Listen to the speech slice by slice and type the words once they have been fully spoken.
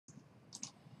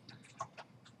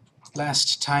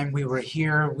Last time we were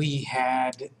here, we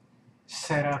had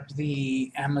set up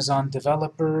the Amazon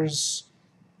developers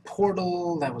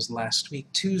portal. That was last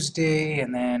week, Tuesday,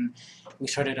 and then we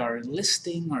started our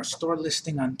store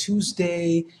listing on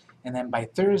Tuesday, and then by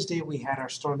Thursday we had our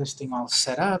store listing all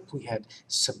set up. We had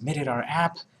submitted our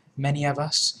app, many of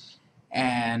us,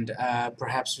 and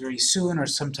perhaps very soon or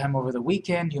sometime over the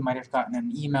weekend you might have gotten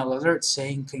an email alert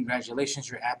saying, congratulations,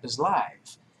 your app is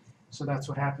live. So that's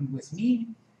what happened with me.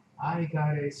 I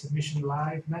got a submission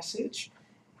live message,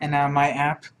 and now my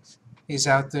app is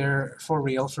out there for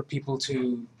real for people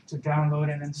to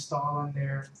download and install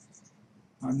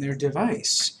on their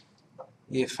device.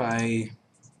 If I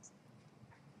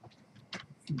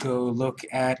go look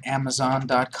at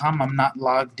Amazon.com, I'm not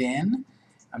logged in.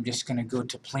 I'm just going to go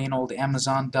to plain old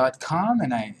Amazon.com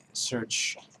and I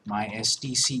search my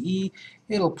SDCE.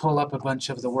 It'll pull up a bunch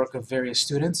of the work of various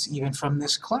students, even from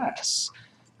this class.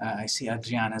 I see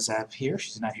Adriana's app here.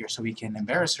 She's not here so we can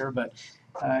embarrass her, but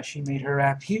she made her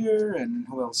app here, and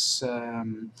who else?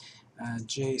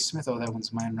 Jay Smith, oh, that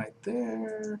one's mine right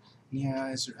there. Nia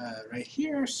is right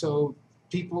here, so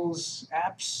people's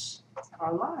apps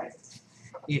are live.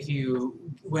 If you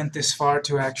went this far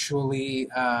to actually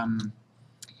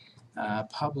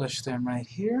publish them right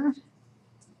here.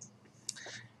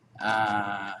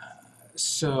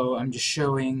 So I'm just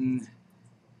showing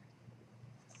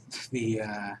the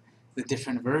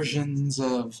different versions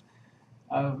of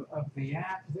the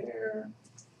app there.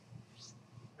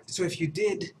 So if you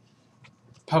did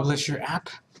publish your app,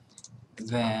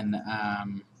 then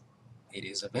it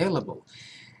is available.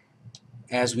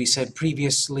 As we said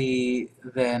previously,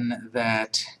 then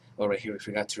that, oh, right here we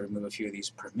forgot to remove a few of these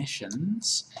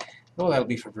permissions. Oh, that'll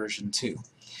be for version 2.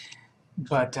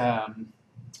 But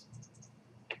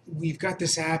we've got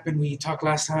this app, and we talked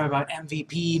last time about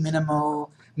MVP,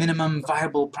 minimum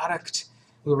viable product.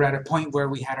 We were at a point where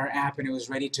we had our app and it was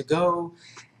ready to go.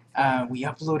 We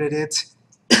uploaded it,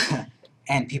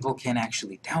 and people can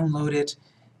actually download it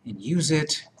and use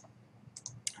it.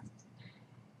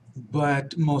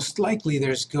 But most likely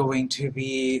there's going to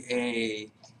be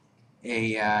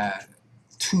a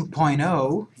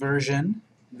 2.0 version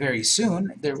very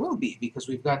soon. There will be, because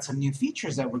we've got some new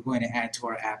features that we're going to add to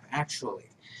our app actually.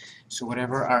 So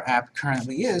whatever our app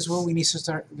currently is, well, we need to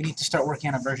start working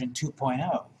on a version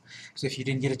 2.0. So if you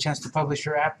didn't get a chance to publish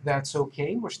your app, that's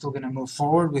okay. We're still going to move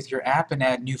forward with your app and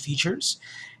add new features.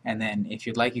 And then if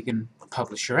you'd like, you can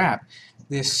publish your app.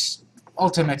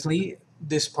 Ultimately,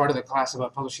 this part of the class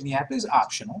about publishing the app is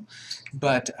optional.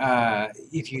 But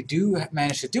if you do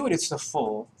manage to do it, it's the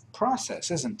full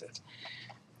process, isn't it?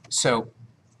 So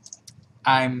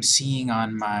I'm seeing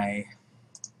on my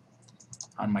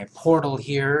portal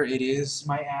here,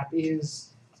 my app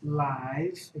is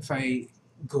live. If I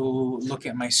go look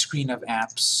at my screen of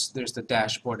apps, there's the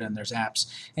dashboard and there's apps,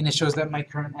 and it shows that my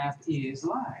current app is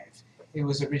live. It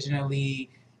was originally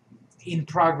in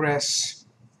progress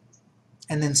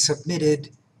and then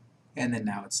submitted, and then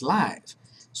now it's live.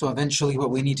 So eventually what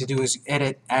we need to do is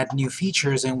add new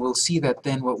features, and we'll see that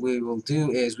then what we will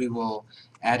do is we will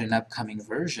add an upcoming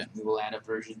version. We will add a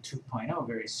version 2.0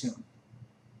 very soon.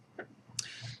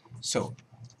 So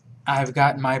I've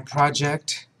got my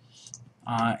project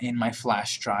in my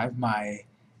flash drive, my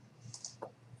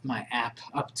app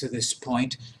up to this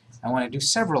point. I want to do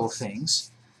several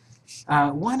things.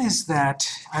 One is that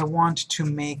I want to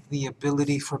make the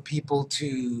ability for people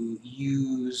to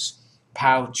use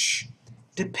Pouch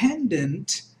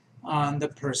dependent on the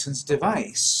person's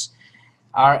device.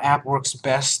 Our app works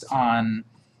best on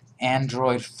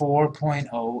Android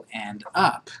 4.0 and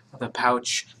up. The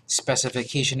Pouch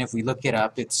specification, if we look it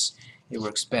up, it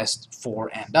works best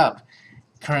 4 and up.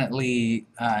 Currently,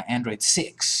 Android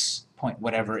 6 point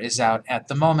whatever is out at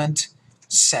the moment.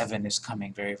 7 is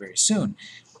coming very, very soon.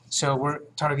 So we're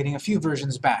targeting a few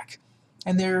versions back.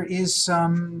 And there is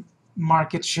some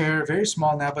market share, very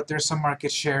small now, but there's some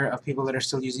market share of people that are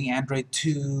still using Android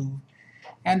 2.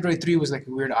 Android 3 was like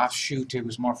a weird offshoot. It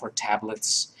was more for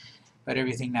tablets. But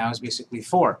everything now is basically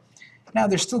 4. Now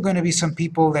there's still going to be some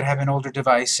people that have an older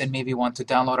device and maybe want to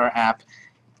download our app.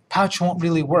 Pouch won't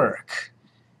really work.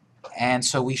 And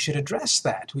so we should address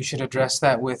that. We should address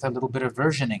that with a little bit of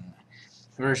version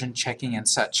checking and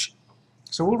such.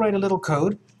 So we'll write a little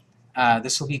code.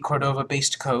 This will be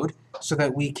Cordova-based code so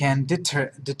that we can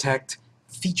detect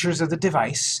features of the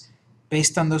device.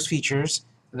 Based on those features,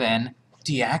 then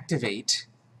deactivate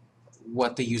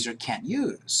what the user can't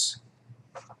use.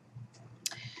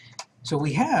 So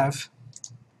we have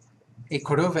a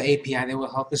Cordova API that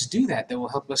will help us do that, will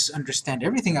help us understand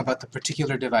everything about the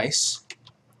particular device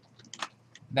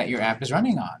that your app is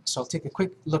running on. So I'll take a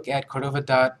quick look at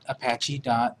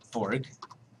cordova.apache.org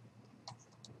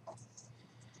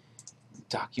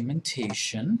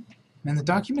documentation. And the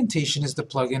documentation is the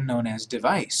plugin known as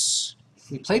device.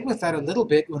 We played with that a little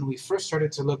bit when we first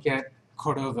started to look at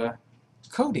Cordova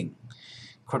coding,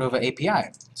 Cordova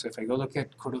API. So if I go look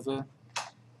at Cordova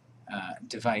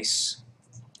device,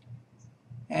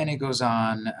 and it goes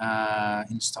on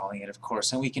installing it, of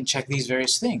course, and we can check these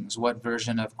various things. What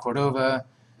version of Cordova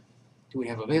do we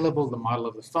have available, the model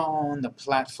of the phone, the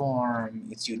platform,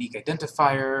 its unique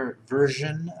identifier,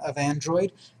 version of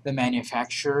Android, the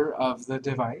manufacturer of the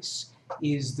device.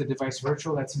 Is the device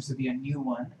virtual? That seems to be a new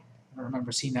one. I don't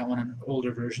remember seeing that one in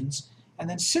older versions. And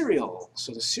then serial,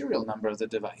 so the serial number of the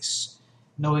device.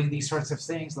 Knowing these sorts of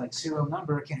things like serial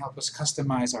number can help us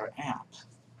customize our app.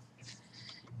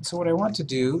 So what I want to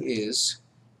do is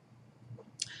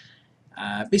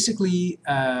basically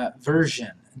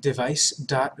version,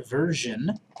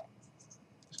 device.version,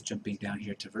 so jumping down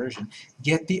here to version,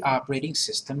 get the operating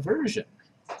system version.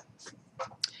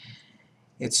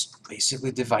 It's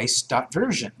basically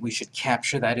device.version. We should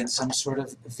capture that in some sort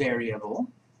of variable.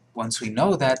 Once we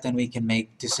know that, then we can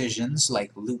make decisions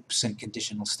like loops and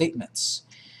conditional statements.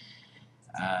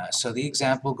 So the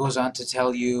example goes on to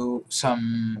tell you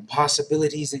some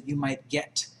possibilities that you might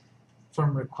get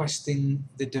from requesting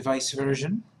the device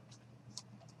version.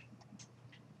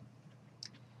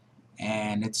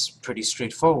 And it's pretty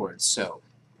straightforward. So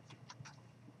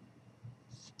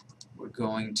we're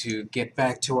going to get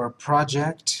back to our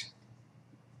project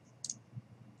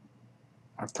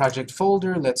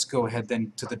folder. Let's go ahead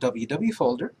then to the www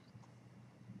folder.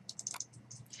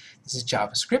 This is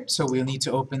JavaScript, so we'll need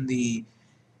to open the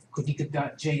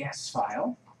codica.js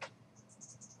file.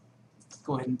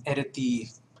 Go ahead and edit the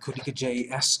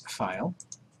codica.js file.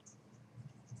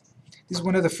 This is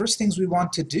one of the first things we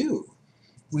want to do.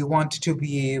 We want to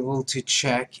be able to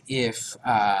check if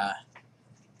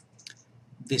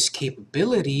this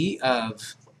capability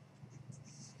of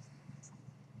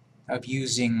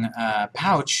using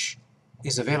Pouch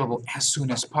is available as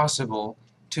soon as possible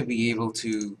to be able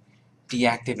to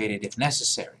deactivate it if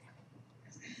necessary.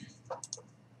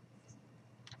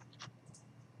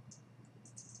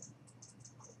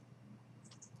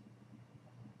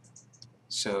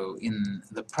 So in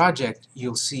the project,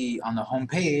 you'll see on the home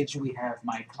page we have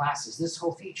my classes. This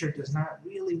whole feature does not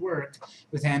really work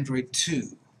with Android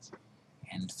 2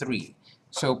 and 3.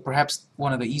 So perhaps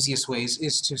one of the easiest ways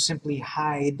is to simply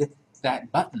hide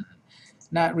that button.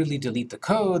 Not really delete the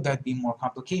code, that'd be more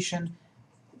complication,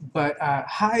 but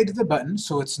hide the button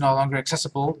so it's no longer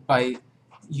accessible by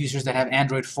users that have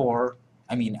Android 4,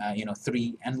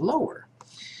 3 and lower.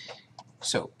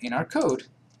 So in our code,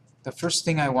 the first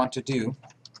thing I want to do,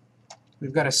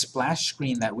 we've got a splash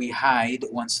screen that we hide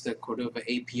once the Cordova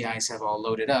APIs have all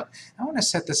loaded up. I want to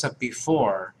set this up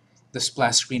before the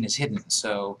splash screen is hidden.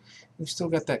 So we've still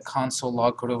got that console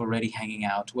log Cordova ready hanging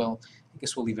out. Well, I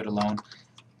guess we'll leave it alone.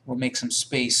 We'll make some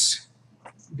space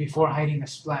before hiding the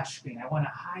splash screen. I want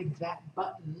to hide that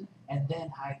button and then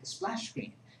hide the splash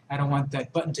screen. I don't want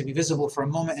that button to be visible for a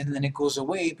moment and then it goes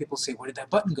away. People say, where did that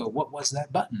button go? What was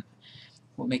that button?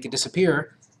 We'll make it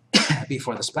disappear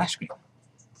before the splash screen.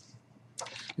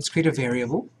 Let's create a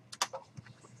variable.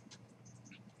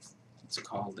 Let's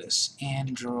call this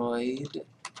Android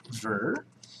ver.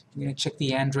 I'm going to check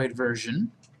the Android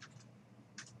version.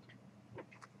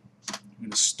 I'm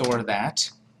going to store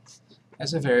that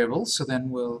as a variable, so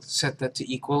then we'll set that to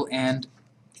equal, and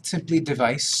it's simply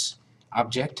device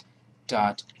object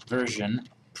dot version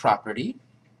property.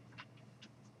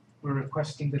 We're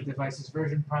requesting the device's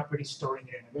version property, storing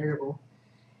it in a variable,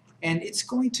 and it's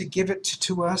going to give it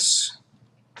to us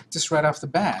just right off the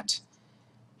bat.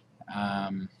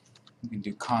 We can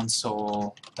do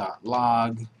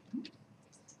console.log.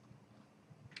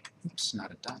 Oops,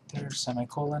 not a dot there,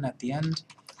 semicolon at the end,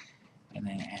 and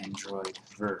then Android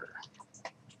ver.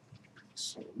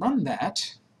 So run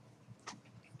that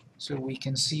so we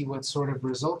can see what sort of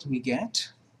result we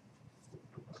get.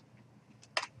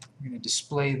 I'm going to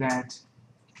display that,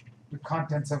 the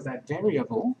contents of that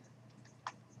variable.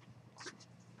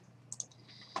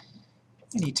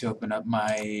 I need to open up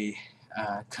my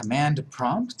command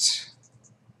prompt.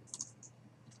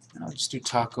 And I'll just do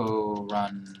taco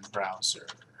run browser.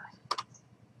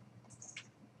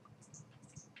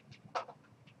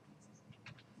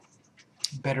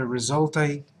 Better result,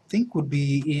 I think, would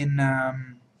be in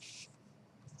the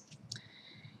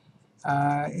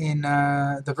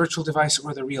virtual device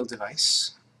or the real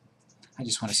device. I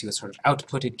just want to see what sort of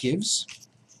output it gives.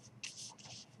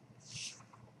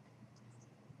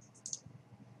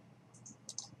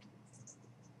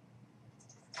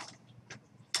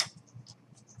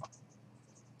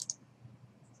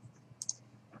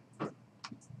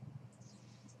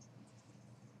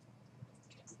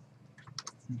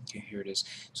 Okay, here it is.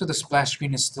 So the splash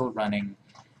screen is still running.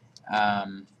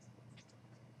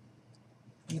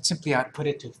 Let's simply output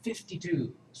it to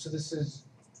 52. So this is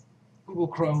Google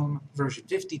Chrome version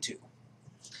 52.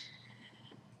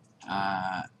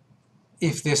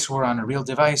 If this were on a real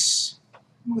device,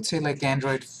 we would say like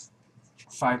Android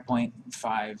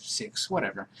 5.56,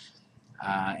 whatever.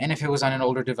 And if it was on an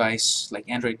older device, like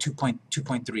Android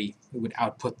 2.2.3, it would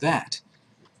output that.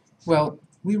 Well,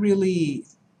 we really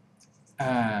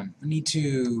need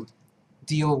to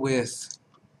deal with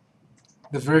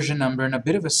the version number in a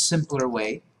bit of a simpler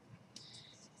way,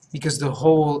 because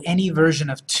any version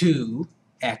of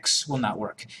 2x will not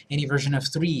work. Any version of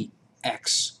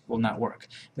 3x will not work.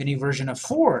 Any version of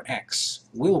 4x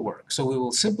will work. So we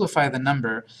will simplify the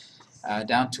number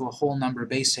down to a whole number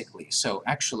basically. So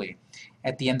actually,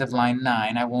 at the end of line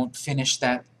 9, I won't finish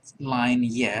that line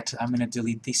yet. I'm going to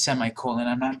delete the semicolon.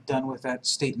 I'm not done with that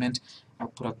statement. I'll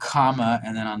put a comma,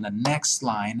 and then on the next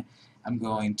line, I'm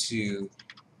going to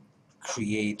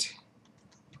create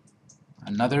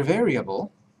another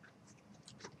variable.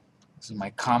 So my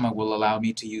comma will allow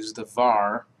me to use the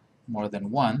var more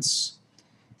than once.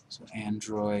 So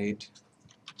Android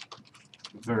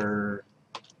var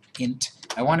int.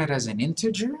 I want it as an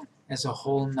integer, as a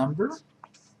whole number.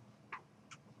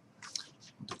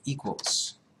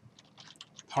 Equals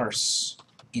parse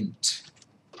int.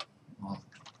 I'll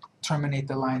terminate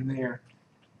the line there.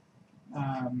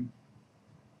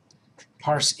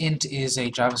 Parse int is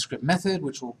a JavaScript method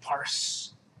which will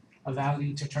parse a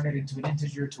value to turn it into an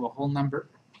integer to a whole number.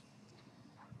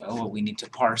 Well, what we need to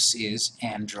parse is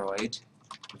Android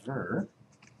var.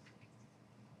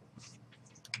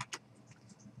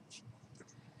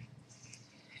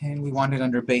 And we want it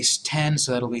under base 10,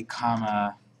 so that'll be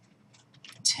comma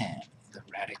 10. The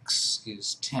radix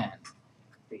is 10,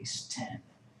 base 10.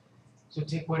 So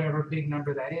take whatever big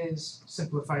number that is,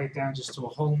 simplify it down just to a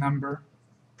whole number,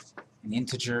 an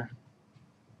integer.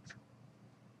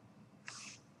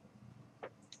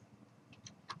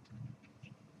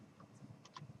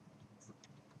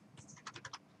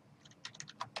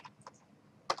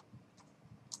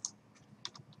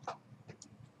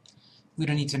 We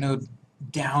don't need to know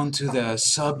down to the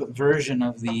subversion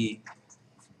of the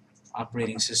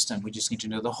operating system. We just need to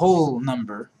know the whole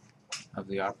number of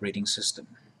the operating system.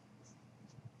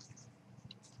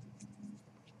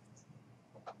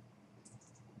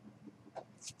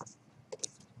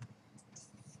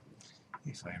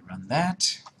 If I run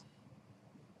that,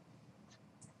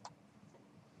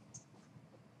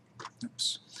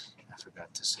 oops, I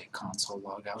forgot to say console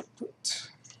log output.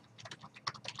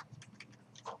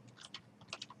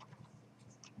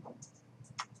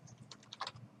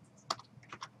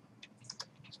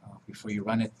 Before you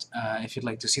run it, if you'd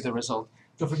like to see the result,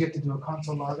 don't forget to do a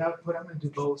console log output. I'm going to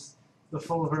do both the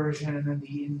full version and then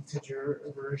the integer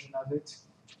version of it.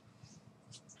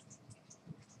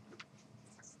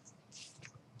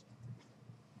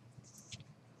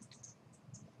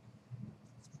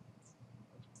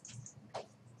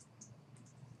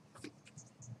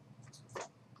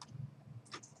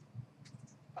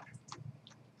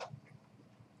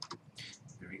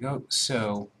 There we go.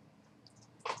 So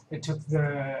it took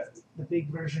the big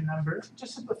version number,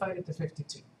 just simplified it to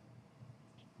 52.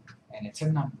 And it's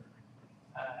a number.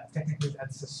 Technically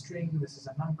that's a string, this is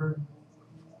a number.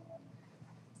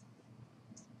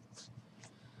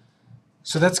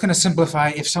 So that's going to simplify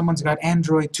if someone's got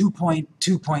Android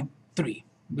 2.2.3.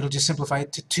 It'll just simplify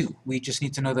it to 2. We just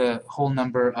need to know the whole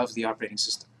number of the operating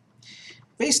system.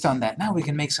 Based on that, now we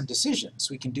can make some decisions.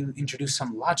 We can introduce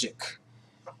some logic.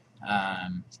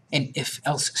 An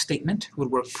if-else statement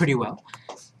would work pretty well.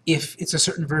 If it's a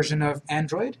certain version of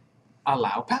Android,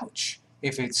 allow pouch.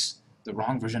 If it's the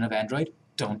wrong version of Android,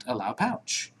 don't allow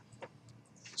pouch.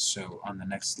 So on the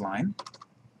next line,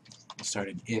 we'll start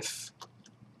an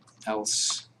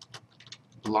if-else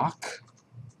block.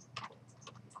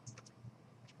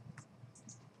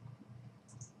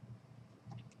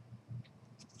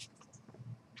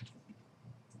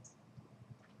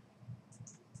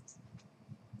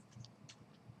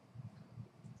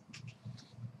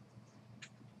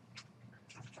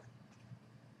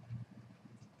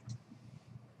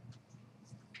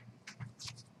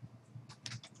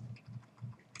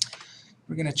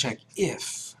 We're going to check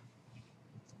if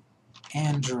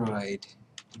Android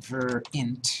var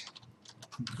int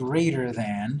greater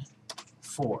than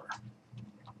 4.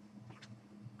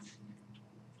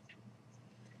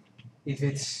 If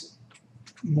it's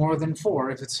more than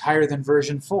 4, if it's higher than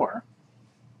version 4,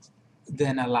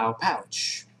 then allow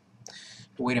pouch.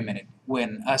 But wait a minute.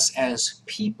 When us as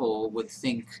people would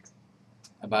think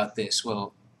about this,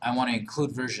 well, I want to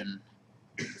include version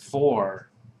 4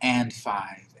 and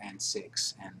 5, and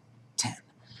 6, and 10.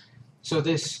 So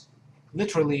this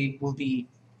literally will be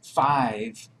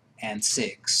 5, and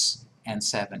 6, and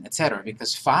 7, etc.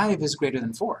 because 5 is greater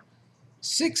than 4.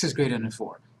 6 is greater than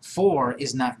 4. 4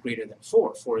 is not greater than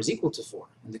 4. 4 is equal to 4,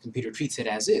 and the computer treats it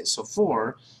as is. So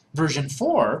 4, version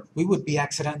 4, we would be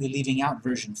accidentally leaving out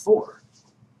version 4.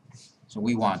 So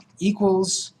we want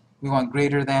equals, we want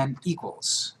greater than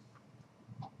equals.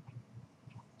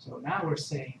 So now we're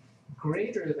saying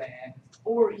greater than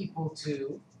or equal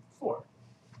to 4.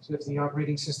 So if the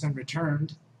operating system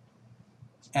returned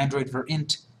Android for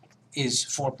int is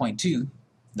 4.2,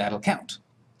 that'll count.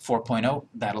 4.0,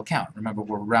 that'll count. Remember,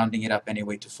 we're rounding it up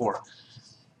anyway to 4.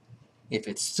 If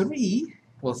it's 3,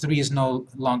 well, 3 is no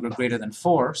longer greater than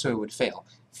 4, so it would fail.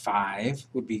 5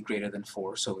 would be greater than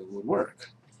 4, so it would work.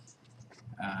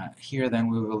 Here, then,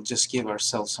 we will just give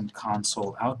ourselves some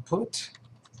console output,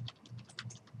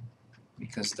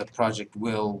 because the project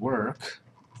will work.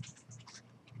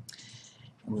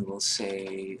 We will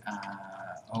say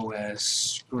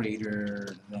OS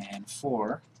greater than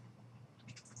 4.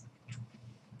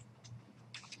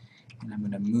 And I'm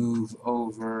going to move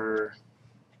over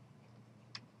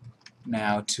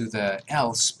now to the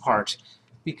else part,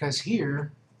 because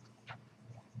here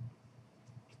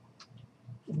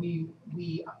we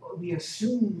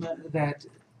assume that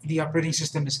the operating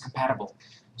system is compatible,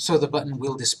 so the button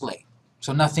will display.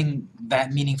 So nothing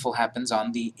that meaningful happens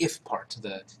on the if part,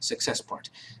 the success part.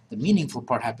 The meaningful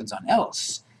part happens on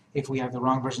else. If we have the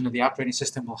wrong version of the operating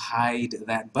system, we'll hide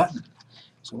that button.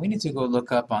 So we need to go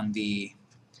look up on the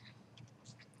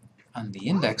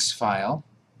index file.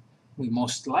 We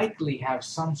most likely have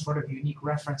some sort of unique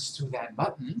reference to that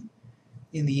button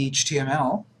in the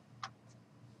HTML.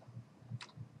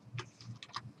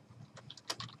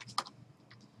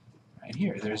 Right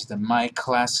here, there's the My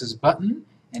Classes button,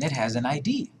 and it has an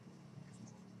ID,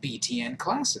 BTN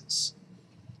Classes.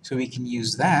 So we can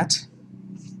use that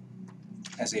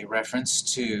as a reference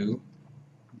to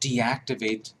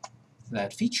deactivate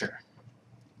that feature.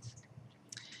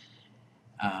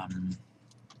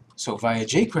 So via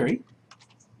jQuery,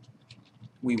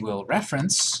 we will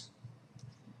reference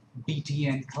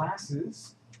BTN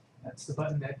Classes. That's the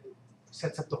button that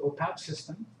sets up the whole pouch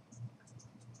system.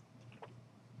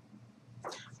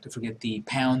 Don't forget the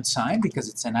pound sign because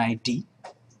it's an ID.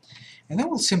 And then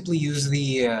we'll simply use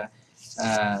the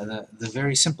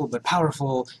very simple but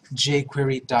powerful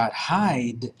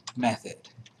jQuery.hide method.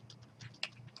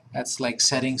 That's like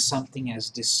setting something as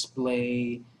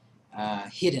display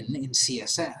hidden in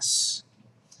CSS.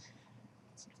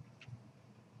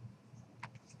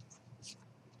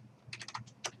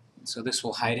 So this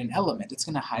will hide an element. It's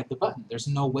going to hide the button. There's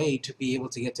no way to be able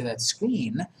to get to that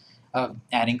screen of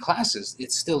adding classes.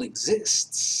 It still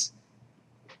exists,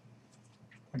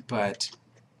 but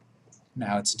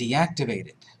now it's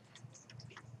deactivated.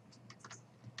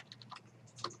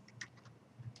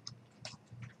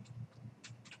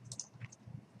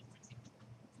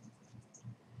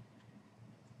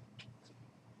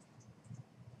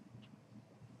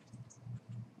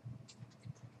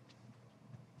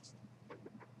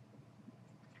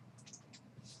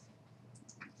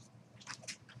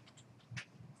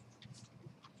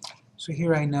 So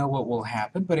here I know what will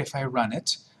happen, but if I run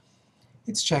it,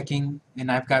 it's checking,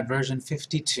 and I've got version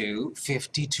 52.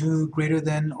 52 greater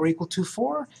than or equal to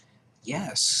 4?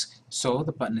 Yes. So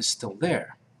the button is still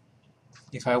there.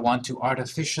 If I want to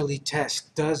artificially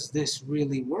test, does this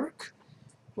really work?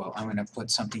 Well, I'm going to put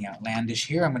something outlandish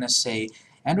here. I'm going to say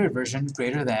Android version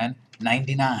greater than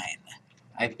 99.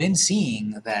 I've been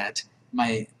seeing that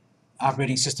my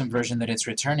operating system version that it's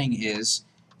returning is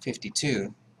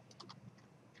 52.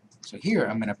 So here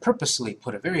I'm going to purposely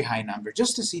put a very high number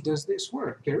just to see, does this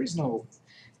work? There is no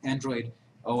Android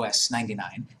OS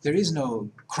 99. There is no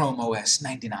Chrome OS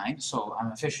 99, so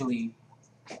I'm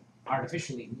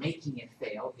artificially making it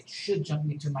fail. It should jump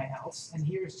me to my else, and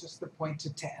here's just the point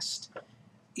to test.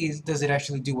 Does it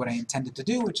actually do what I intended to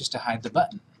do, which is to hide the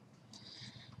button?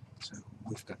 So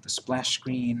we've got the splash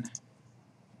screen.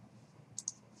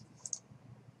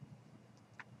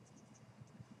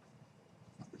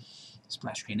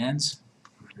 Splash screen ends.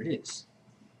 There it is.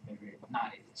 There it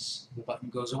not is. The button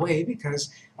goes away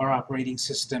because our operating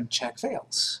system check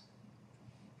fails.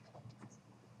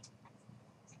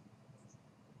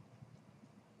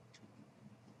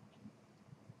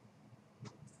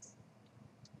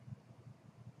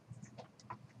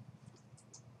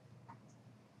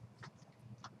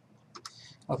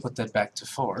 I'll put that back to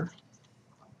 4.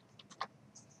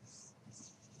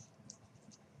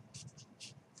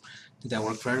 Did that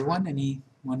work for everyone?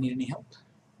 Anyone need any help?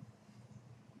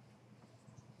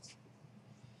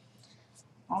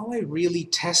 all I really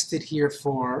tested here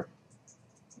for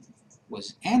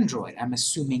was Android. I'm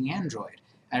assuming Android.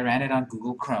 I ran it on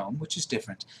Google Chrome, which is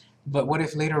different. But what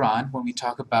if later on, when we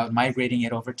talk about migrating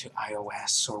it over to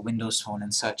iOS or Windows Phone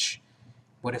and such,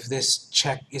 what if this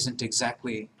check isn't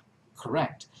exactly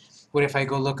correct? What if I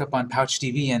go look up on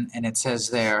PouchDB and it says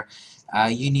there,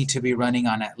 you need to be running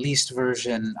on at least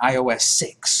version iOS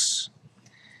 6?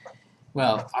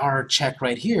 Well, our check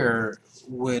right here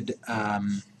would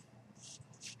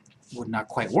not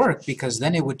quite work, because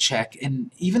then it would check,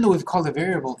 and even though we've called the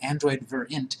variable Android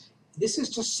verint, this is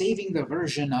just saving the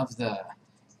version of the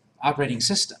operating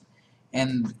system.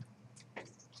 And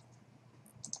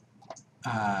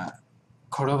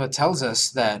Cordova tells us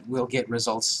that we'll get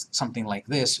results something like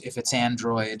this. If it's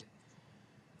Android,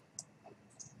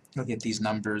 you'll get these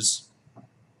numbers.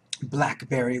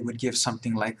 BlackBerry would give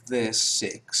something like this,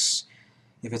 6.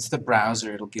 If it's the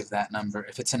browser, it'll give that number.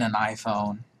 If it's in an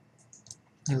iPhone,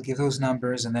 it'll give those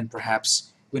numbers, and then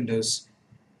perhaps Windows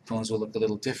phones will look a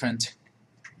little different.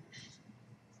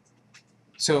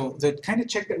 So the kind of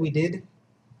check that we did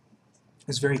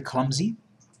is very clumsy.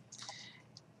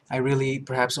 I really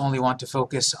perhaps only want to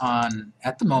focus on,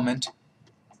 at the moment,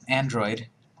 Android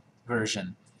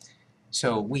version.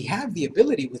 So we have the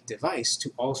ability with device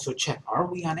to also check, are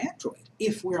we on Android?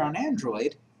 If we're on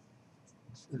Android,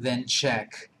 then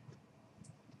check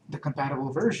the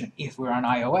compatible version. If we're on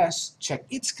iOS, check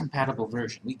its compatible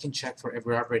version. We can check for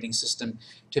every operating system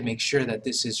to make sure that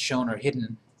this is shown or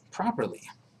hidden properly.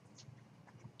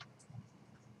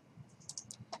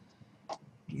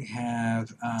 We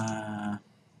have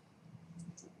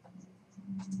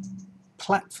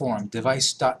platform,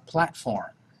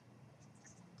 device.platform.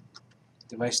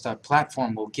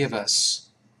 Device.platform will give us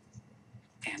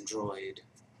Android,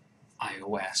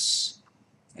 iOS,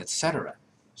 etc.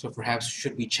 So perhaps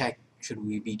should we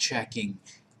be checking,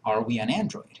 are we on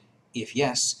Android? If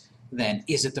yes, then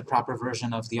is it the proper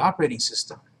version of the operating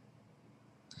system?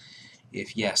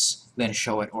 If yes, then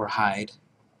show it or hide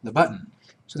the button.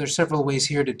 So there's several ways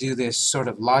here to do this sort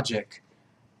of logic.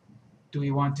 Do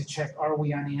we want to check, are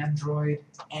we on Android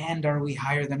and are we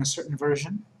higher than a certain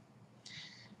version?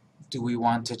 Do we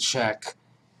want to check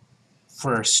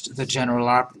first the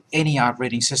general any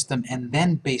operating system, and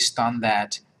then based on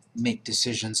that make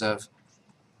decisions of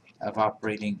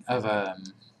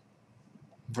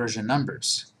version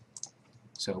numbers?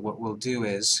 So what we'll do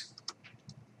is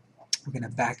we're going to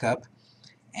back up,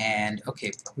 and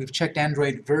okay, we've checked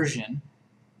Android version.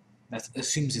 That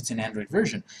assumes it's an Android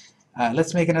version.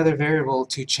 Let's make another variable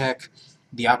to check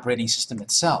the operating system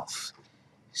itself.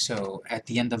 So at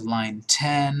the end of line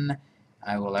 10,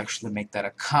 I will actually make that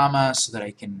a comma so that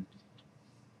I can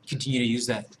continue to use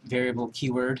that variable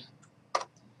keyword.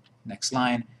 Next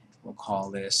line, we'll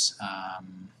call this,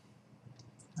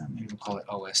 maybe we'll call it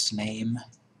OS name.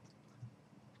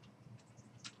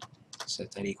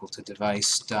 Set that equal to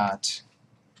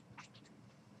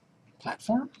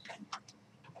device.platform.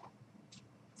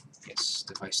 Yes,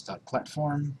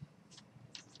 device.platform.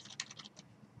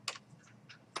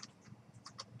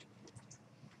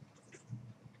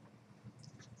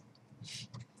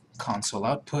 Console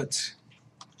output.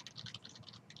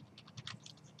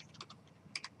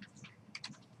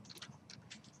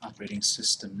 Operating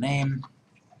system name.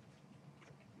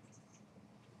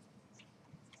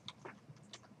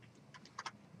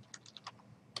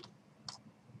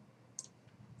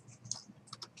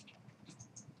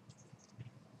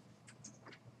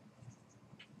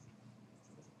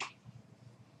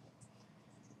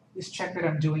 This check that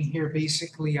I'm doing here,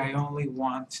 basically I only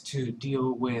want to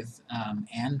deal with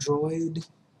Android.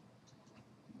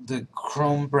 The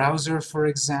Chrome browser, for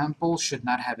example, should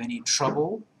not have any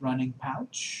trouble running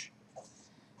Pouch.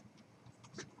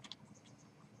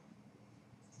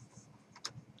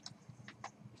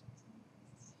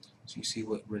 So you see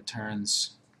what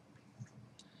returns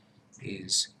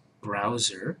is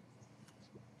browser.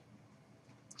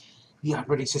 The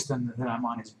operating system that I'm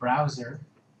on is browser,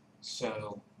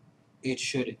 so it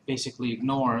should basically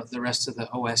ignore the rest of the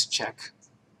OS check.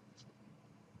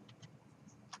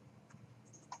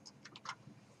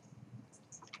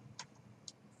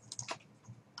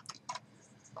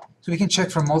 So we can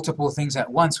check for multiple things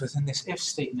at once within this if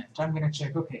statement. So I'm going to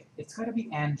check, okay, it's got to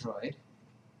be Android,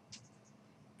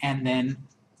 and then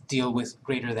deal with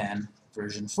greater than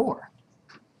version 4.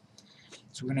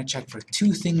 So we're going to check for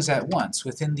 2 things at once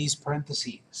within these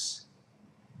parentheses.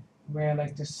 The way I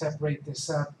like to separate this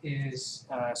up is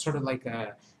sort of like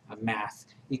a math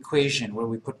equation where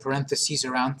we put parentheses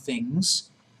around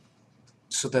things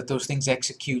so that those things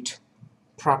execute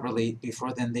properly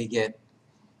before then they get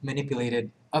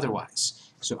manipulated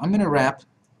otherwise. So I'm going to wrap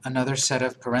another set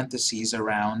of parentheses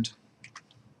around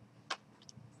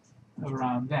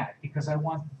that, because I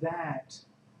want that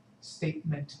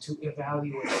statement to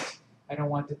evaluate. I don't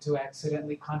want it to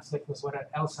accidentally conflict with what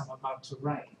else I'm about to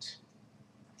write.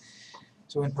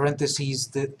 So in parentheses,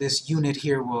 this unit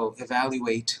here will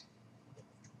evaluate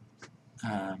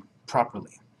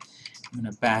properly. I'm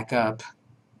going to back up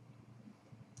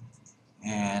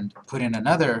and put in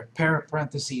another pair of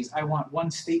parentheses. I want one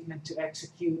statement to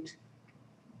execute,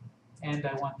 and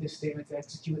I want this statement to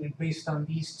execute, and based on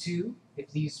these two, if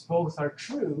these both are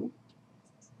true,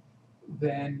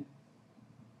 then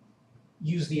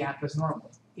use the app as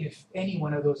normal. If any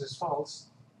one of those is false,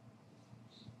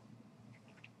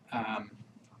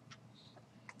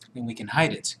 then we can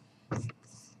hide it.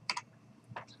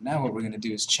 So now what we're going to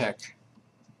do is check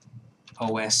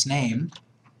OS name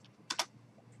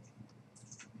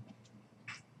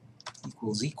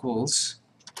equals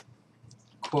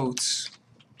quotes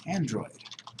Android.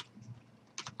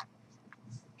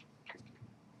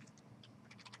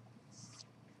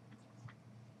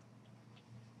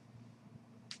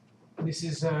 This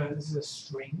is a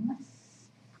string.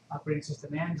 Operating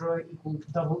system Android equals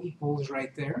double equals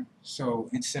right there. So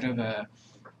instead of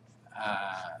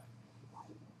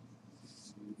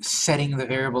setting the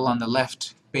variable on the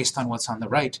left based on what's on the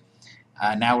right,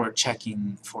 now we're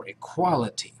checking for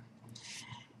equality.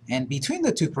 And between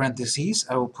the two parentheses,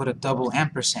 I will put a double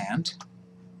ampersand.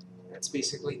 That's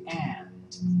basically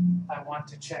and. I want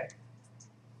to check,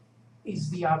 is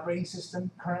the operating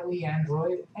system currently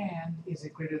Android, and is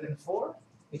it greater than 4?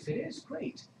 If it is,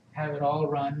 great. Have it all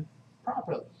run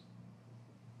properly.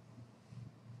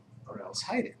 Or else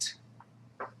hide it.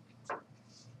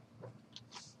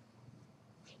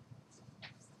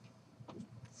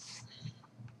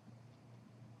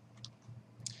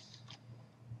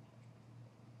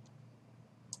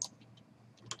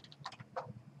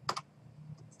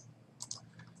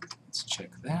 Let's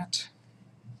check that.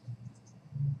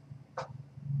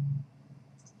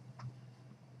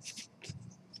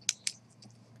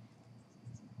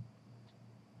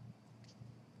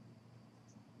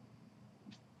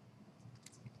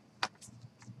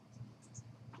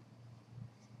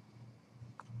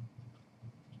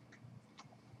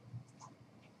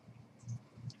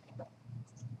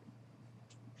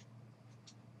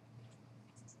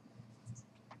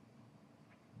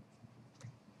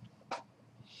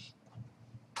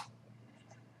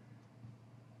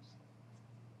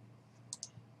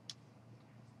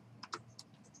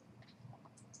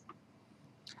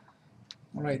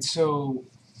 All right, so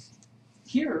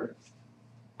here,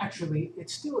 actually,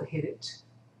 it still hit it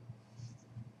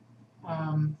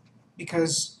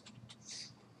because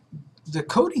the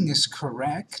coding is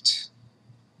correct.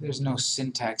 There's no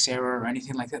syntax error or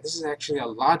anything like that. This is actually a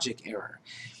logic error.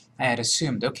 I had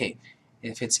assumed, okay,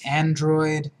 if it's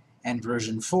Android and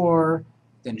version 4,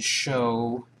 then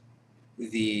show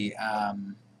the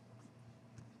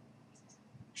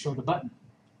button.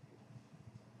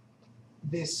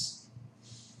 This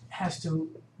has to,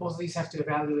 both of these have to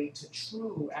evaluate to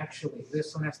true, actually.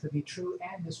 This one has to be true,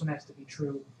 and this one has to be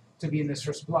true to be in this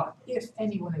first block. If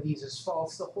any one of these is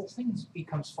false, the whole thing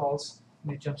becomes false,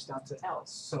 and it jumps down to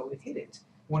else. So it hit it.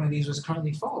 One of these was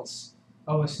currently false.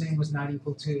 OS name was not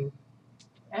equal to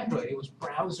Android. It was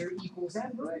browser equals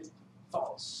Android.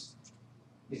 False.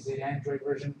 Is it Android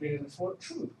version greater than 4?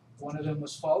 True. One of them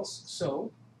was false,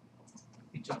 so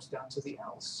it jumps down to the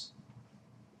else.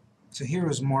 So here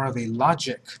was more of a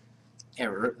logic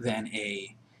error than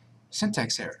a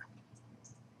syntax error.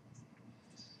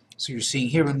 So you're seeing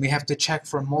here when we have to check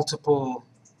for multiple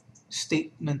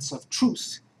statements of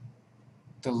truth,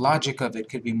 the logic of it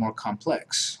could be more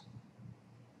complex.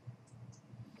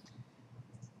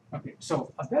 Okay,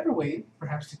 so a better way,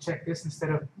 perhaps, to check this instead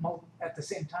of at the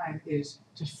same time is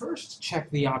to first check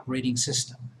the operating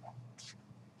system.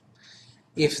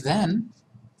 If then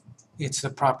it's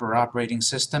the proper operating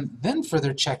system, then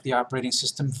further check the operating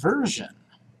system version.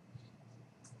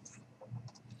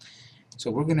 So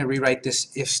we're going to rewrite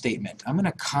this if statement. I'm going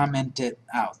to comment it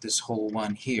out, this whole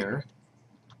one here,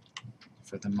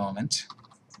 for the moment.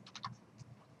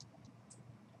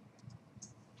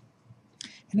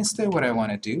 And instead what I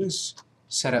want to do is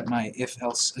set up my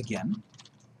if-else again.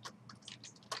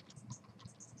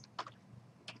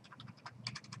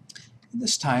 And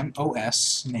this time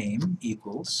OS name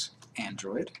equals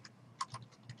Android.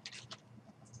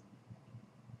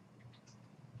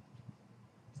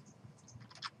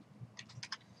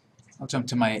 I'll jump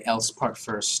to my else part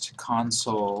first.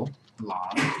 Console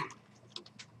log.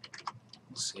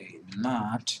 We'll say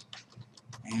not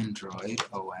Android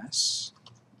OS.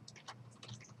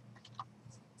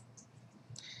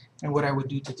 And what I would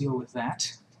do to deal with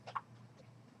that,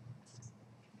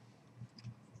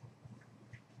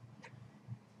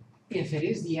 if it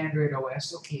is the Android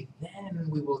OS, okay, then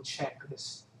we will check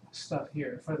this stuff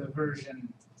here for the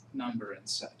version number and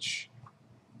such.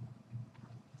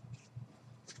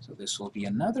 So this will be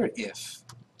another if,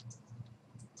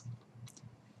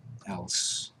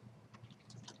 else.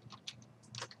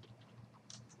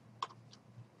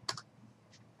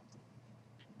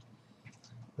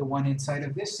 The one inside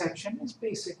of this section is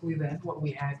basically then what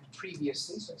we had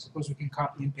previously, so I suppose we can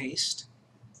copy and paste.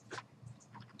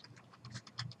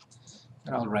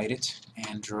 But I'll write it,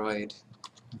 Android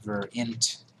ver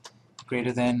int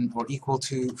greater than or equal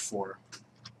to 4.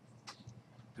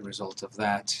 The result of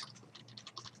that,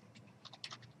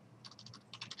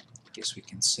 I guess we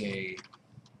can say,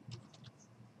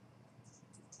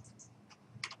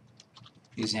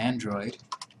 is Android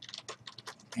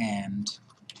and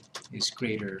is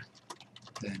greater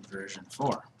than version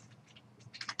 4.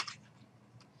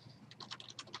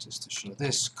 Just to show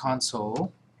this,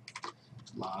 console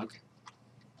log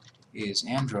is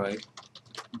Android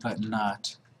but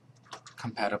not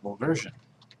compatible version.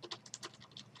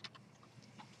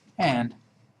 And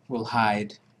we'll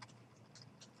hide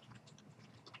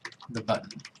the button.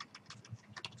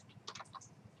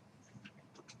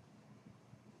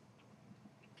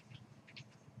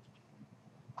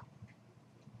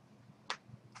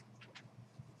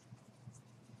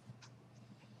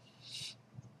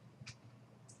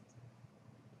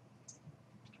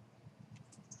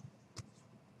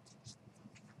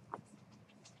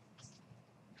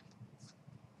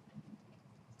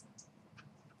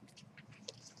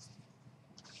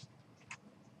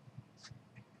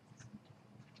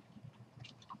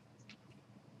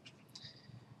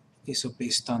 Okay, so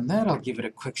based on that, I'll give it a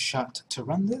quick shot to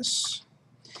run this.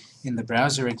 In the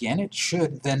browser again, it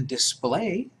should then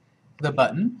display the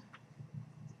button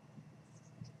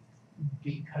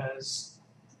because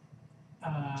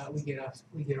we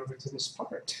get over to this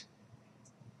part.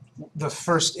 The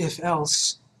first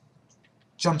if-else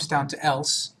jumps down to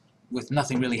else with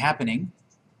nothing really happening.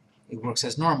 It works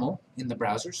as normal in the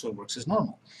browser, so it works as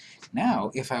normal.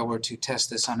 Now, if I were to test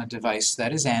this on a device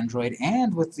that is Android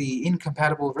and with the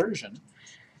incompatible version,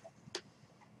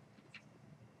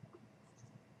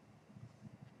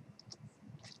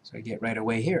 so I get right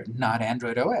away here, not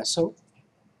Android OS, so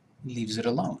it leaves it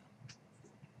alone.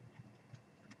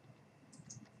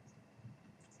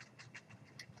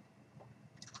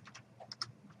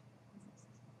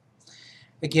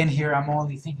 Again, here I'm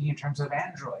only thinking in terms of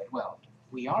Android. Well,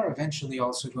 we are eventually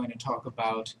also going to talk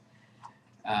about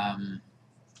and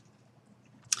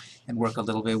work a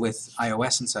little bit with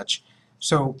iOS and such.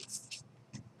 So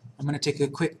I'm going to take a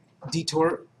quick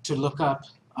detour to look up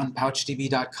on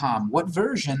pouchdb.com. What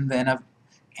version then of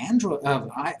Android of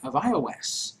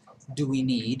iOS do we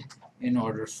need in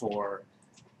order for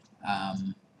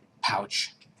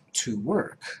Pouch to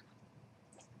work?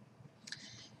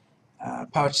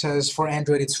 Pouch says for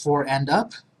Android it's 4 and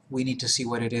up. We need to see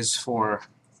what it is for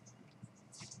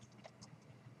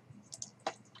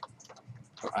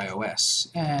iOS,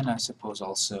 and I suppose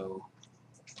also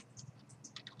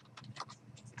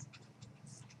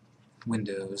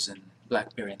Windows and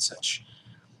BlackBerry and such.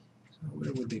 So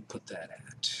where would they put that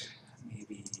at?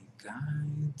 Maybe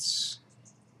guides?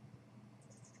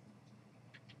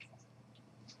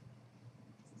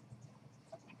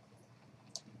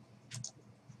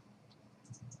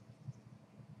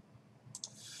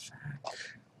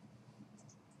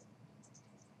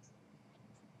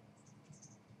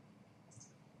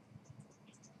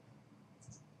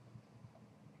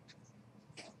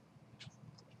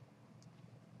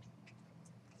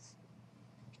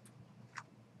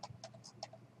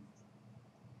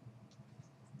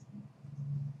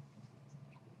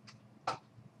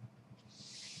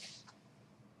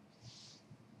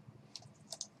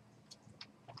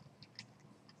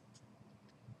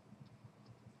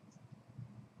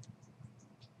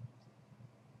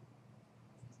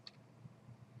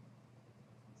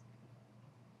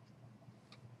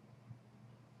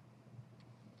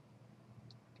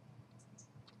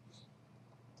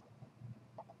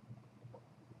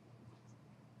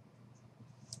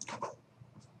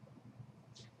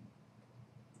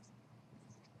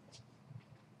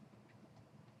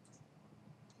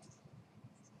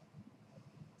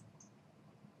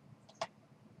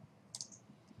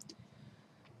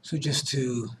 So just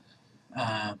to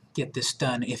get this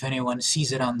done, if anyone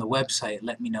sees it on the website,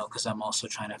 let me know, because I'm also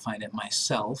trying to find it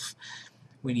myself.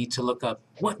 We need to look up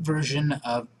what version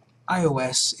of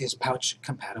iOS is Pouch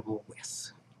compatible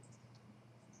with.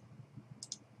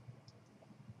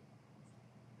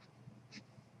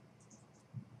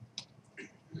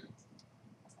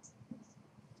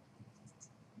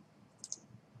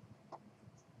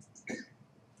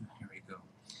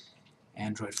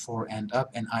 Android 4 and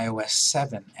up, and iOS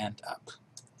 7 and up.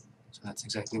 So that's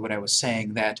exactly what I was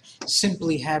saying, that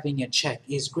simply having a check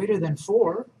is greater than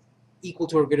 4, equal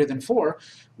to or greater than 4,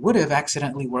 would have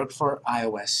accidentally worked for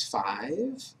iOS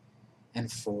 5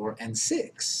 and 4 and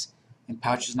 6. And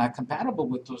Pouch is not compatible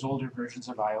with those older versions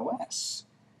of iOS.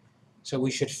 So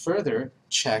we should further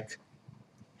check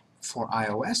for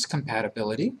iOS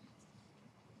compatibility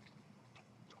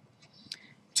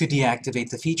to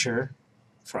deactivate the feature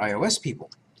for iOS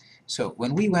people. So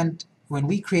when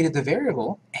we created the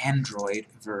variable Android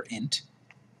verint,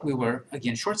 we were,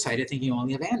 again, short-sighted, thinking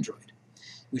only of Android.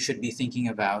 We should be thinking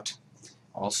about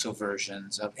also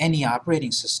versions of any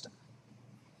operating system.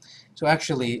 So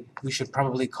actually, we should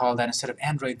probably call that, instead of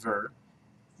Android ver,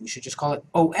 we should just call it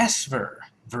OS ver,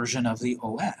 version of the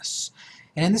OS.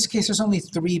 And in this case, there's only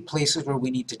 3 places where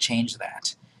we need to change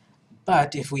that.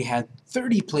 But if we had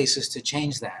 30 places to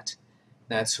change that,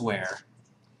 that's where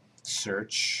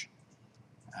search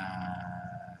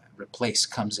replace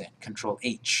comes in, Control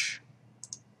H.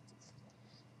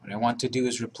 What I want to do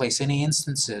is replace any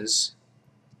instances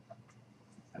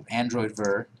of Android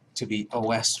ver to be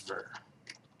OS ver.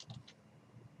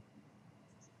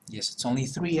 Yes, it's only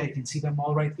 3. I can see them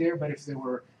all right there, but if they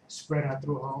were spread out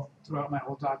throughout my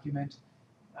whole document,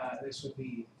 this would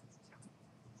be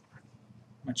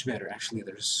much better. Actually,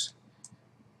 there's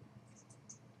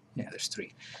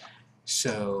 3.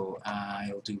 So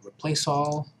I'll do replace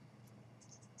all.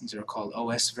 These are called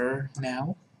OS ver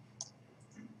now.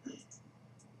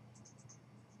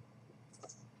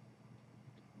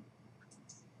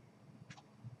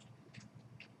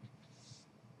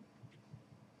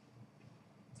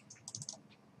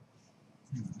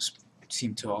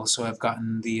 Seem to also have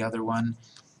gotten the other one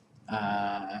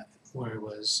where it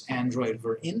was Android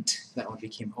verint. That one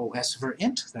became OS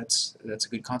verint. That's a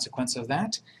good consequence of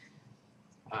that.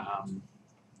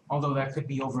 Although that could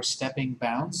be overstepping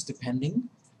bounds, depending.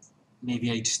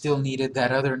 Maybe I still needed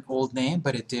that other old name,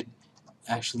 but it did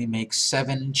actually make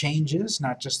 7 changes,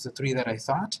 not just the 3 that I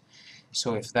thought.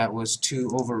 So if that was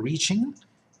too overreaching,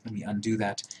 let me undo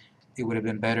that. It would have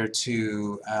been better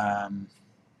to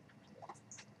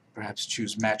perhaps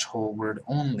choose match whole word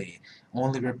only.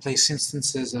 Only replace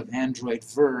instances of Android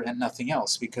ver and nothing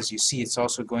else, because you see it's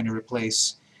also going to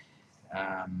replace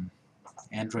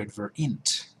Android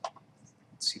verint.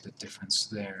 Let's see the difference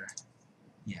there.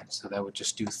 Yeah, so that would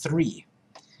just do 3.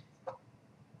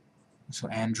 So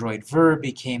Android ver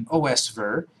became OS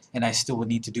ver, and I still would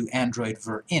need to do Android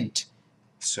verint.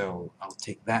 So I'll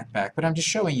take that back. But I'm just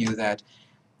showing you that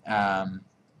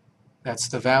that's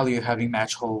the value of having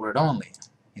match whole word only.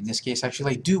 In this case,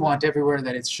 actually, I do want everywhere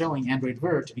that it's showing Android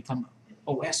ver to become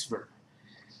OS ver.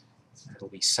 It'll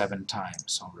be 7 times,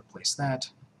 so I'll replace that.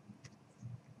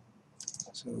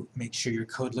 So make sure your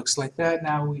code looks like that.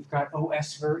 Now we've got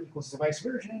OS ver equals device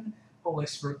version,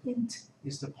 OS verint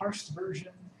is the parsed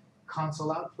version,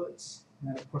 console outputs, and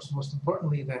then, of course, most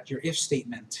importantly, that your if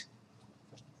statement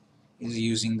is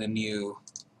using the new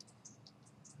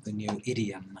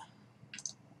idiom.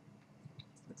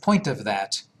 The point of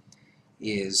that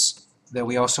is that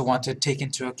we also want to take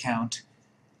into account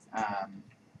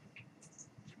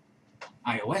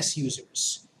iOS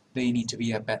users. They need to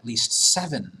be up at least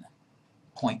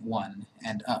 7.1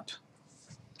 and up.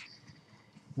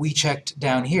 We checked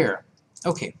down here.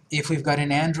 Okay, if we've got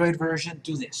an Android version,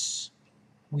 do this.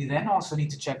 We then also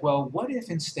need to check, well, what if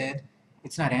instead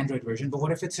it's not Android version, but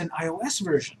what if it's an iOS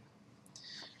version?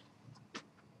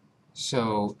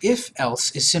 So if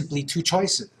else is simply 2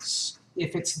 choices.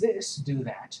 If it's this, do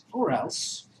that, or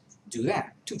else do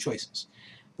that. 2 choices.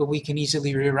 But we can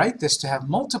easily rewrite this to have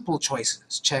multiple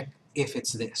choices. Check if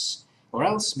it's this, or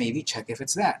else maybe check if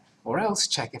it's that, or else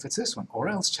check if it's this one, or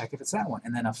else check if it's that one,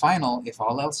 and then a final, if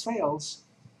all else fails,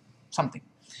 something.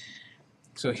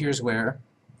 So here's where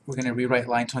we're going to rewrite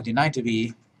line 29 to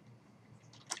be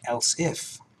else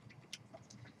if.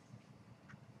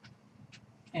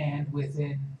 And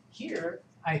within here,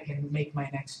 I can make my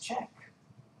next check.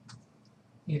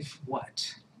 If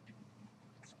what?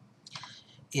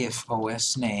 If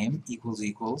OS name equals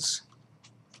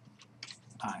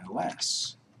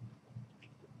iOS.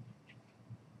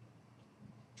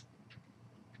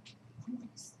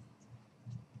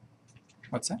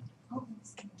 What's that? Oh,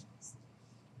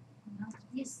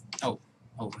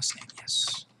 OS name,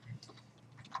 yes.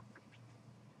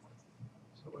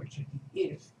 So we're checking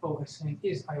if OS name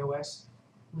is iOS.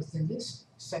 Within this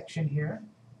section here,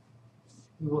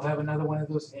 we will have another one of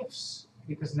those ifs,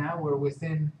 because now we're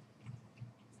within,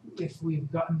 if we've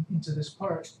gotten into this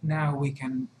part, now we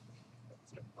can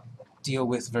deal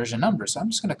with version numbers. So I'm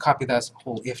just going to copy that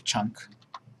whole if chunk.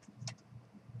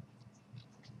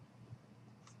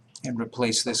 and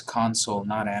replace this console,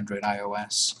 not Android,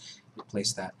 iOS.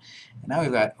 Replace that. And now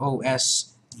we've got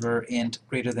OS ver int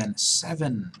greater than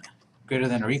 7, greater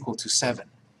than or equal to 7.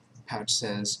 Pouch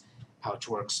says Pouch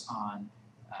works on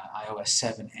iOS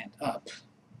 7 and up.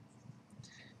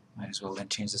 Might as well then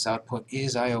change this output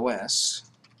is iOS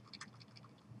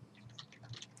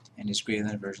and is greater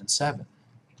than version 7.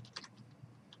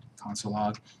 Console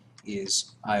log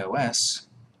is iOS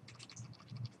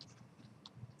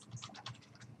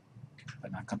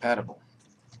but not compatible.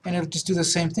 And it'll just do the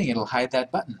same thing. It'll hide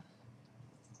that button.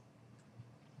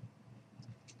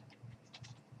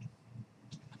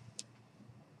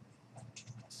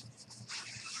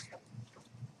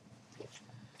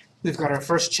 We've got our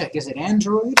first check. Is it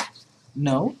Android?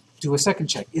 No. Do a second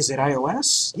check. Is it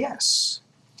iOS? Yes.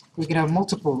 We can have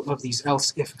multiple of these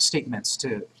else-if statements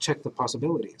to check the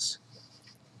possibilities.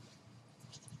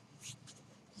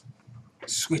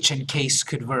 Switch and case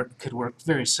could work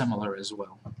very similar as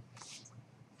well.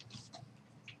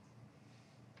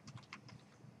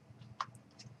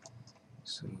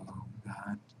 So we've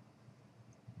got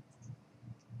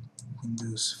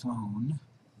Windows Phone.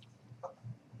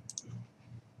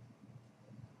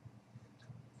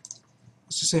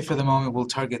 Let's just say for the moment we'll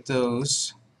target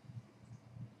those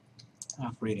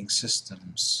operating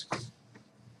systems.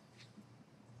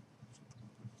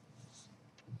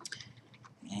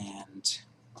 And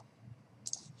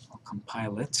I'll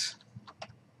compile it.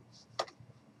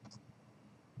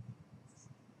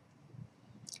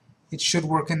 It should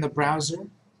work in the browser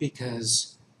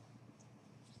because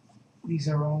these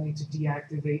are only to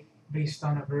deactivate based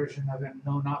on a version of a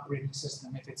known operating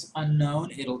system. If it's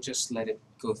unknown, it'll just let it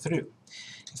go through.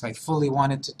 If I fully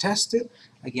wanted to test it,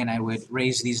 again, I would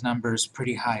raise these numbers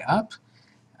pretty high up.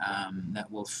 That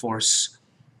will force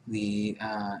the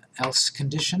else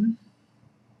condition.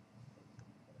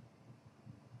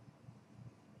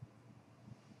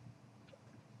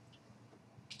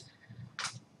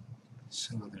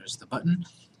 So there's the button.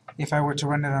 If I were to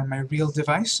run it on my real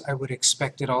device, I would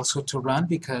expect it also to run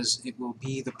because it will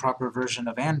be the proper version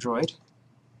of Android.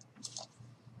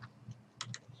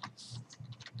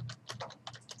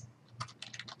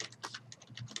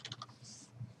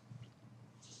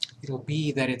 It'll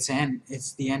be that it's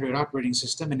the Android operating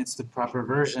system and it's the proper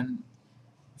version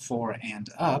for and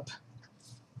up.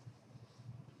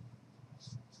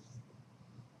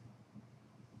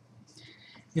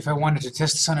 If I wanted to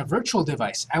test this on a virtual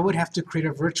device, I would have to create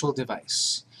a virtual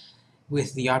device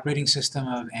with the operating system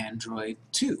of Android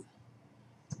 2.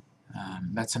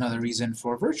 That's another reason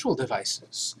for virtual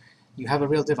devices. You have a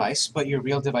real device, but your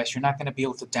real device, you're not going to be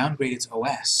able to downgrade its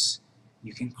OS.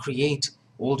 You can create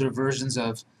older versions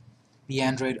of the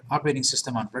Android operating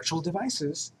system on virtual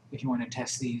devices if you want to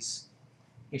test these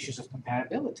issues of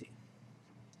compatibility.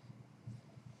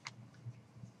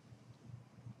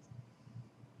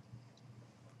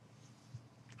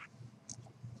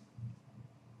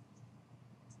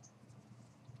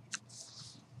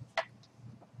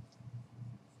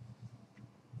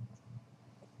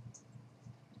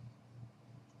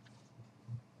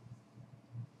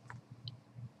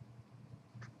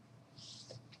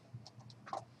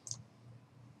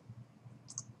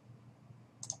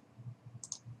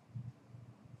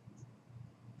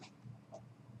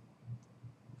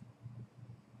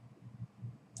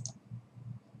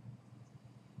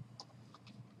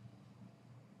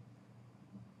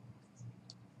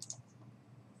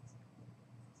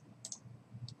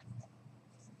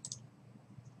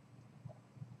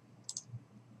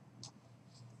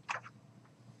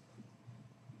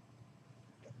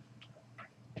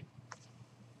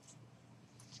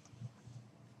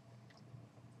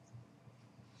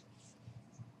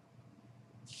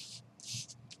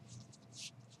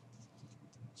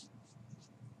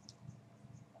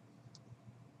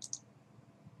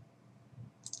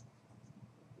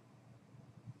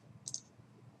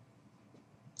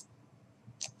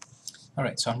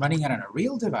 Alright, so I'm running it on a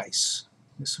real device,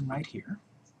 this one right here.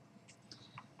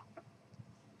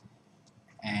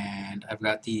 And I've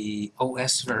got the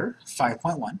OS ver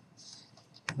 5.1,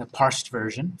 the parsed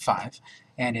version 5,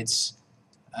 and it's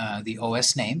the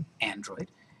OS name,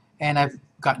 Android. And I've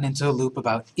gotten into a loop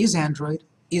about is Android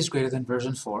is greater than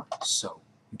version 4, so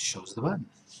it shows the button.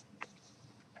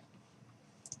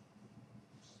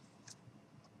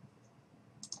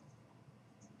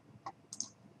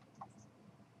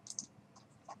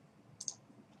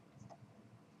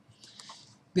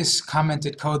 This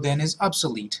commented code then is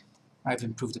obsolete. I've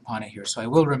improved upon it here, so I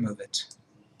will remove it.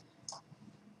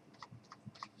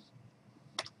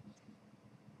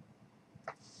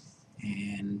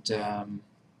 And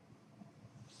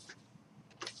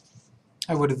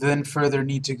I would then further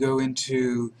need to go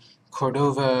into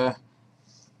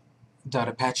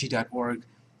cordova.apache.org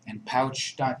and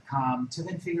pouch.com to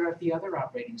then figure out the other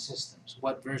operating systems.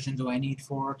 What version do I need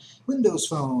for Windows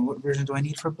Phone? What version do I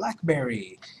need for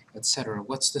BlackBerry? Etc.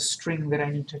 What's the string that I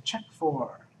need to check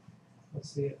for?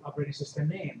 What's the operating system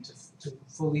name? To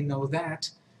fully know that,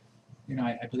 you know,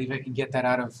 I believe I can get that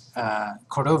out of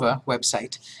Cordova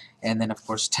website, and then of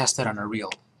course test it on a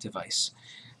real device.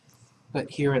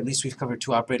 But here at least we've covered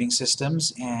 2 operating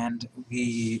systems, and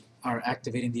we are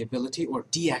activating the ability or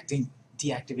deactivating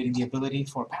the ability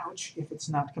for Pouch if it's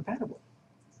not compatible.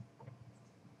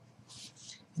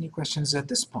 Any questions at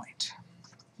this point?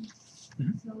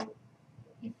 So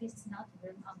if it's not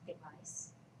run on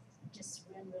device, just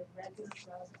run with regular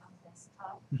browser on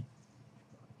desktop,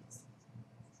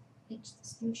 it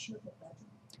still show the button.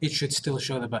 It should still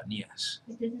show the button, yes.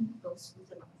 It didn't go through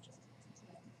the launcher.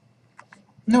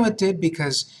 No, it did,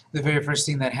 because the very first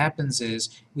thing that happens is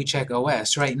we check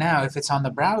OS. Right now, if it's on the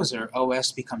browser,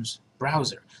 OS becomes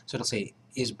browser. So it'll say,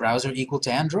 is browser equal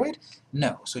to Android?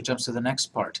 No. So it jumps to the next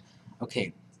part.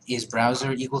 Okay, is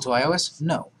browser equal to iOS?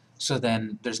 No. So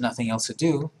then there's nothing else to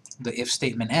do. The if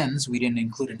statement ends. We didn't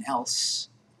include an else.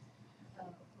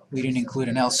 We didn't include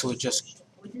an else, so it just...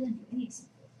 We didn't do anything.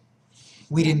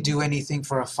 We didn't do anything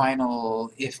for a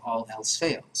final if all else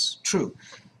fails. True.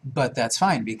 But that's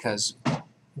fine, because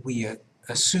we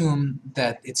assume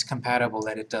that it's compatible,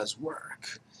 that it does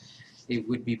work. It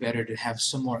would be better to have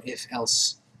some more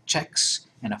if-else checks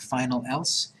and a final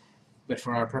else, but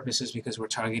for our purposes, because we're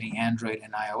targeting Android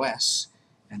and iOS,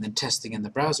 and then testing in the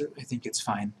browser, I think it's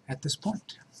fine at this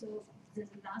point. So the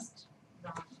last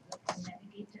round, the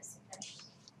navigator splash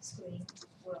screen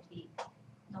will be,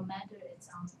 no matter it's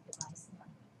on device, not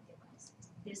device,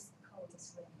 this code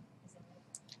is running. Is that right?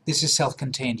 This is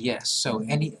self-contained, yes. So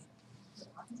any... The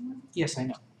other one? Yes, I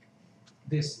know.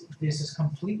 This is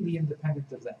completely independent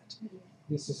of that. Yeah.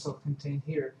 This is self-contained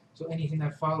here. So anything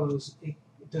that follows, it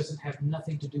doesn't have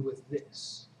nothing to do with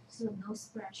this. So no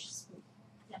splash screen.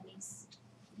 That means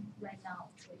right now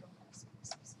we don't have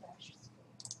splash screen.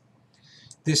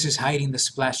 This is hiding the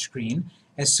splash screen.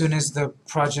 As soon as the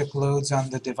project loads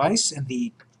on the device and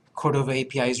the Cordova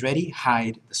API is ready,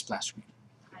 hide the splash screen.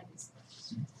 Hide the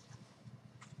splash.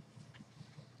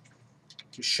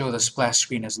 To show the splash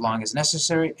screen as long as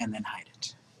necessary, and then hide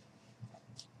it.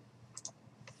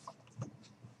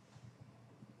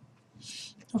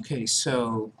 Okay,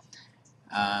 so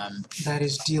that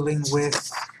is dealing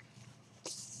with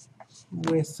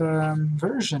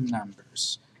version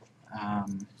numbers.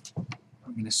 I'm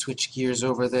going to switch gears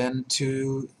over then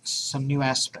to some new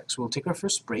aspects. We'll take our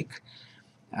first break,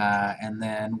 and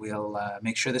then we'll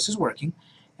make sure this is working,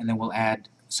 and then we'll add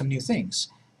some new things.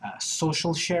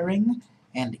 Social sharing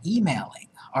and emailing.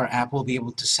 Our app will be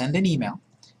able to send an email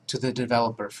to the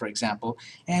developer, for example,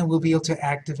 and we'll be able to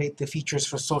activate the features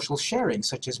for social sharing,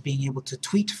 such as being able to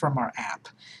tweet from our app,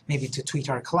 maybe to tweet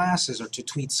our classes, or to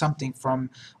tweet something from,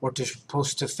 or to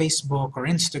post to Facebook or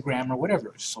Instagram or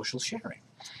whatever, social sharing.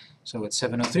 So at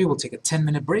 7:03, we'll take a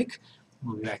 10-minute break.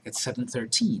 We'll be back at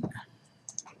 7:13.